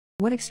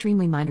What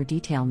extremely minor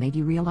detail made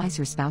you realize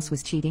your spouse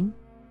was cheating?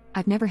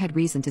 I've never had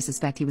reason to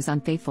suspect he was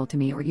unfaithful to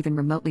me or even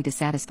remotely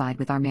dissatisfied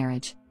with our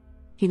marriage.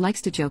 He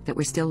likes to joke that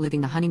we're still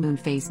living the honeymoon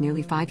phase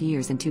nearly 5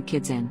 years and 2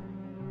 kids in.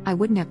 I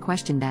wouldn't have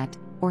questioned that,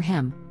 or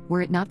him,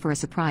 were it not for a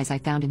surprise I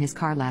found in his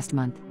car last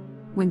month.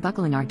 When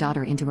buckling our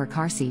daughter into her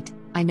car seat,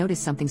 I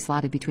noticed something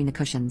slotted between the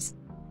cushions.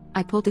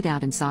 I pulled it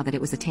out and saw that it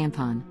was a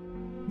tampon.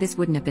 This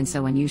wouldn't have been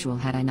so unusual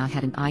had I not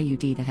had an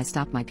IUD that has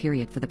stopped my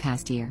period for the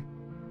past year.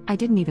 I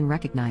didn't even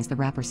recognize the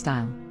wrapper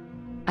style.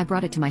 I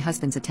brought it to my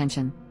husband's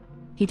attention.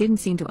 He didn't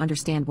seem to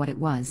understand what it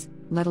was,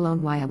 let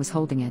alone why I was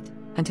holding it,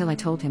 until I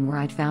told him where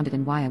I'd found it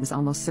and why I was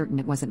almost certain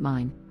it wasn't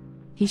mine.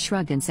 He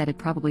shrugged and said it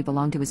probably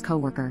belonged to his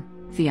coworker,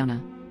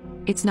 Fiona.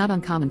 It's not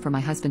uncommon for my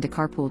husband to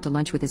carpool to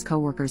lunch with his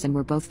coworkers, and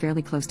we're both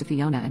fairly close to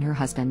Fiona and her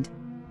husband.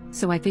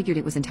 So I figured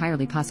it was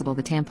entirely possible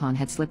the tampon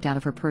had slipped out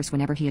of her purse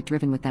whenever he had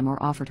driven with them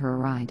or offered her a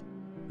ride.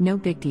 No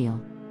big deal.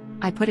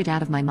 I put it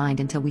out of my mind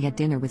until we had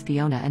dinner with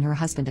Fiona and her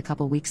husband a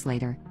couple weeks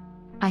later.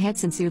 I had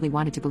sincerely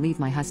wanted to believe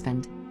my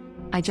husband.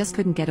 I just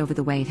couldn't get over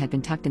the way it had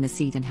been tucked in the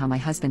seat and how my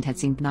husband had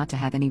seemed not to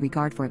have any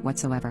regard for it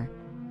whatsoever.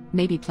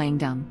 Maybe playing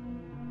dumb.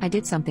 I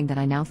did something that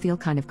I now feel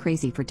kind of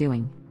crazy for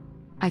doing.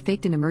 I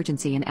faked an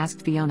emergency and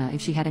asked Fiona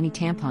if she had any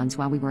tampons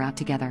while we were out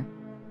together.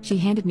 She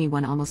handed me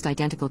one almost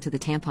identical to the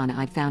tampon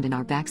I'd found in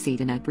our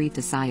backseat, and I breathed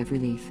a sigh of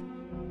relief.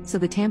 So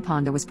the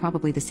tampon, there was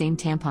probably the same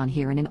tampon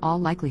here, and in all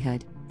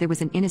likelihood, there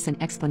was an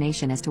innocent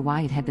explanation as to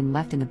why it had been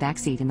left in the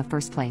backseat in the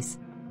first place.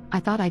 I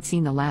thought I'd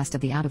seen the last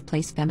of the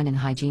out-of-place feminine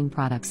hygiene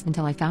products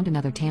until I found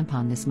another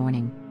tampon this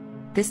morning.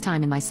 This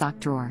time in my sock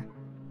drawer.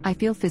 I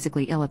feel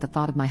physically ill at the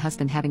thought of my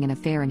husband having an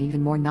affair, and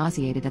even more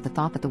nauseated at the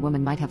thought that the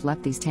woman might have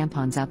left these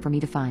tampons out for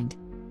me to find.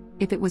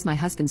 If it was my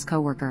husband's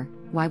coworker,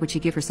 why would she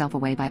give herself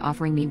away by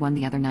offering me one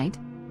the other night?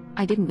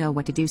 I didn't know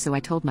what to do, so I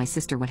told my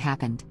sister what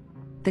happened.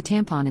 The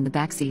tampon in the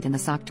backseat and the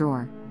sock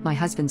drawer, my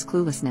husband's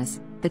cluelessness,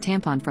 the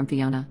tampon from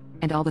Fiona,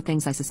 and all the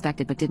things I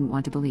suspected but didn't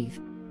want to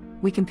believe.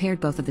 We compared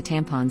both of the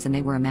tampons and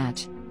they were a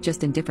match,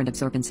 just in different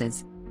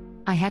absorbences.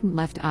 I hadn't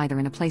left either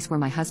in a place where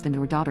my husband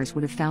or daughters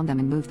would have found them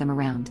and moved them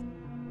around.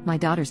 My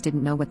daughters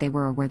didn't know what they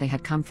were or where they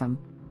had come from.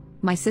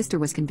 My sister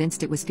was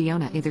convinced it was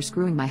Fiona either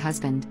screwing my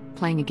husband,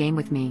 playing a game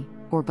with me,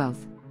 or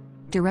both.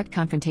 Direct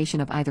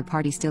confrontation of either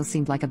party still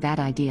seemed like a bad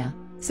idea,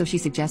 so she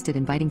suggested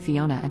inviting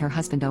Fiona and her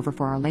husband over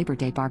for our Labor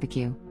Day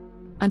barbecue.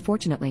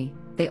 Unfortunately,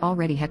 they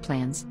already had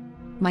plans.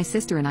 My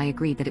sister and I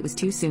agreed that it was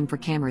too soon for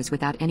cameras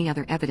without any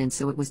other evidence,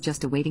 so it was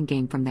just a waiting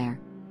game from there.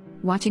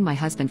 Watching my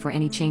husband for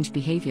any changed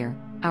behavior,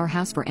 our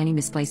house for any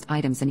misplaced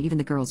items, and even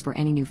the girls for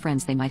any new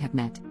friends they might have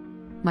met.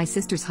 My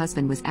sister's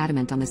husband was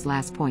adamant on this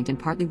last point, and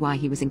partly why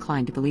he was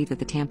inclined to believe that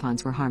the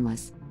tampons were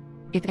harmless.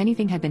 If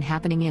anything had been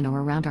happening in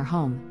or around our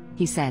home,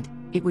 he said,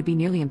 it would be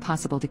nearly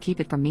impossible to keep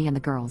it from me and the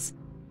girls.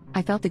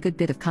 I felt a good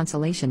bit of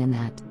consolation in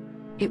that.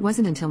 It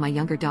wasn't until my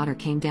younger daughter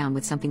came down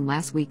with something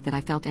last week that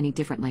I felt any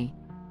differently.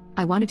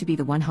 I wanted to be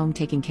the one home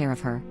taking care of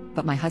her,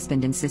 but my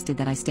husband insisted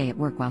that I stay at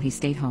work while he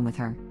stayed home with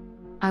her.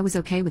 I was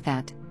okay with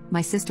that.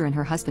 My sister and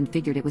her husband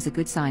figured it was a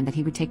good sign that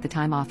he would take the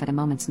time off at a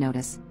moment's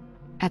notice.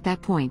 At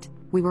that point,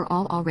 we were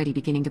all already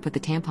beginning to put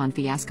the tampon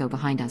fiasco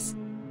behind us.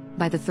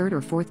 By the 3rd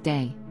or 4th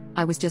day,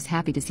 I was just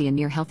happy to see a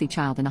near-healthy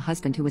child and a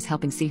husband who was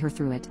helping see her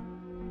through it.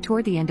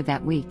 Toward the end of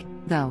that week,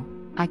 though,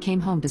 I came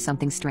home to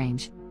something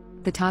strange.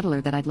 The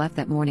toddler that I'd left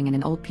that morning in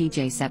an old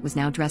PJ set was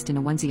now dressed in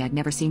a onesie I'd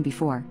never seen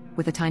before,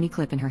 with a tiny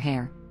clip in her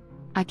hair.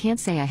 I can't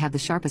say I have the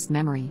sharpest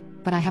memory,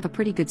 but I have a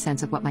pretty good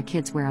sense of what my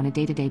kids wear on a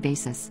day-to-day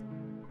basis.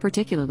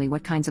 Particularly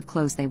what kinds of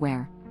clothes they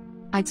wear.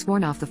 I'd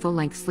sworn off the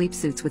full-length sleep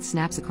suits with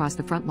snaps across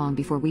the front long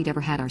before we'd ever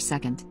had our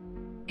second.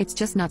 It's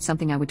just not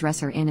something I would dress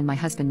her in, and my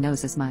husband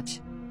knows as much.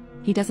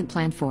 He doesn't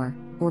plan for,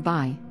 or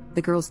buy,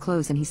 the girls'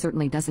 clothes, and he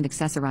certainly doesn't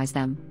accessorize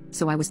them,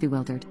 so I was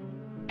bewildered.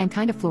 And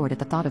kind of floored at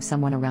the thought of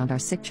someone around our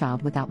sick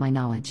child without my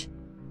knowledge.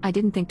 I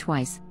didn't think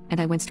twice,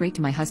 and I went straight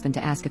to my husband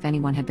to ask if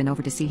anyone had been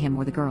over to see him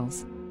or the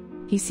girls.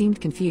 He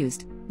seemed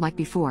confused, like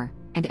before,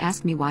 and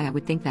asked me why I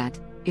would think that.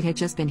 It had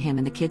just been him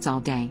and the kids all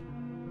day.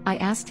 I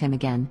asked him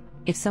again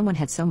if someone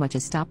had so much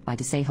as stopped by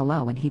to say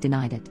hello, and he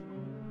denied it.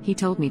 He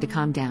told me to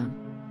calm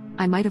down.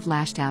 I might have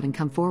lashed out and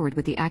come forward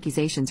with the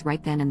accusations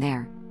right then and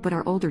there, but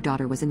our older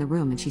daughter was in the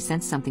room and she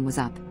sensed something was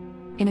up.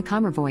 In a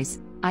calmer voice,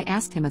 I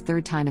asked him a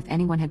 3rd time if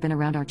anyone had been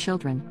around our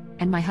children,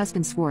 and my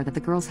husband swore that the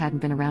girls hadn't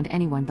been around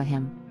anyone but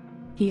him.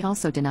 He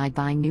also denied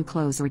buying new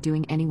clothes or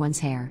doing anyone's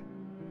hair.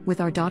 With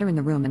our daughter in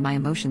the room and my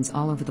emotions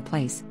all over the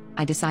place,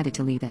 I decided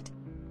to leave it.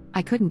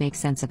 I couldn't make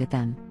sense of it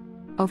then.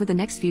 Over the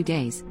next few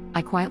days,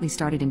 I quietly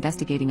started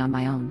investigating on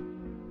my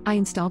own. I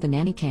installed a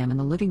nanny cam in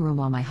the living room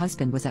while my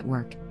husband was at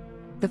work.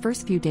 The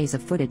first few days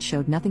of footage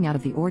showed nothing out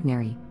of the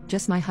ordinary,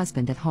 just my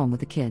husband at home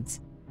with the kids.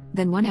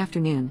 Then one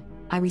afternoon,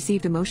 I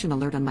received a motion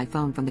alert on my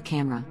phone from the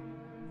camera.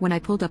 When I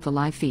pulled up the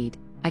live feed,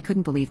 I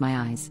couldn't believe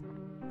my eyes.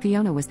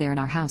 Fiona was there in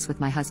our house with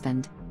my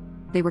husband.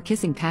 They were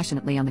kissing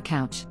passionately on the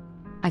couch.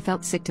 I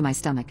felt sick to my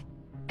stomach.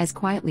 As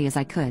quietly as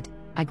I could,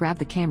 I grabbed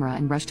the camera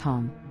and rushed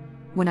home.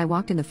 When I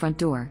walked in the front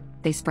door,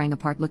 they sprang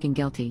apart looking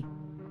guilty.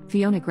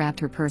 Fiona grabbed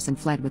her purse and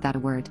fled without a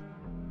word.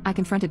 I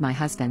confronted my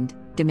husband,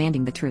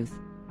 demanding the truth.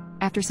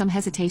 After some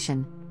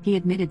hesitation, he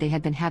admitted they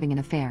had been having an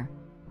affair.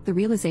 The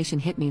realization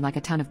hit me like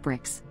a ton of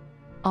bricks.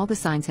 All the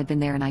signs had been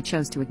there and I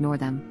chose to ignore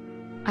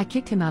them. I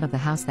kicked him out of the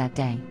house that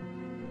day.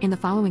 In the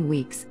following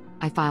weeks,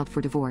 I filed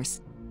for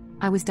divorce.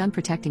 I was done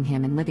protecting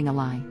him and living a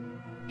lie.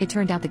 It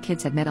turned out the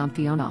kids had met Aunt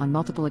Fiona on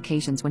multiple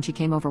occasions when she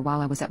came over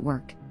while I was at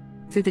work.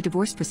 Through the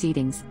divorce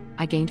proceedings,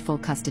 I gained full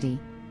custody.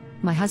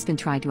 My husband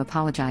tried to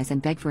apologize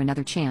and beg for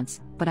another chance,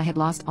 but I had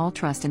lost all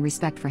trust and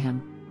respect for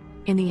him.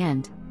 In the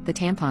end, the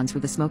tampons were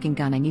the smoking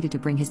gun I needed to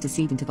bring his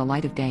deceit into the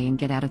light of day and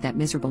get out of that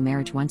miserable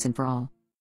marriage once and for all.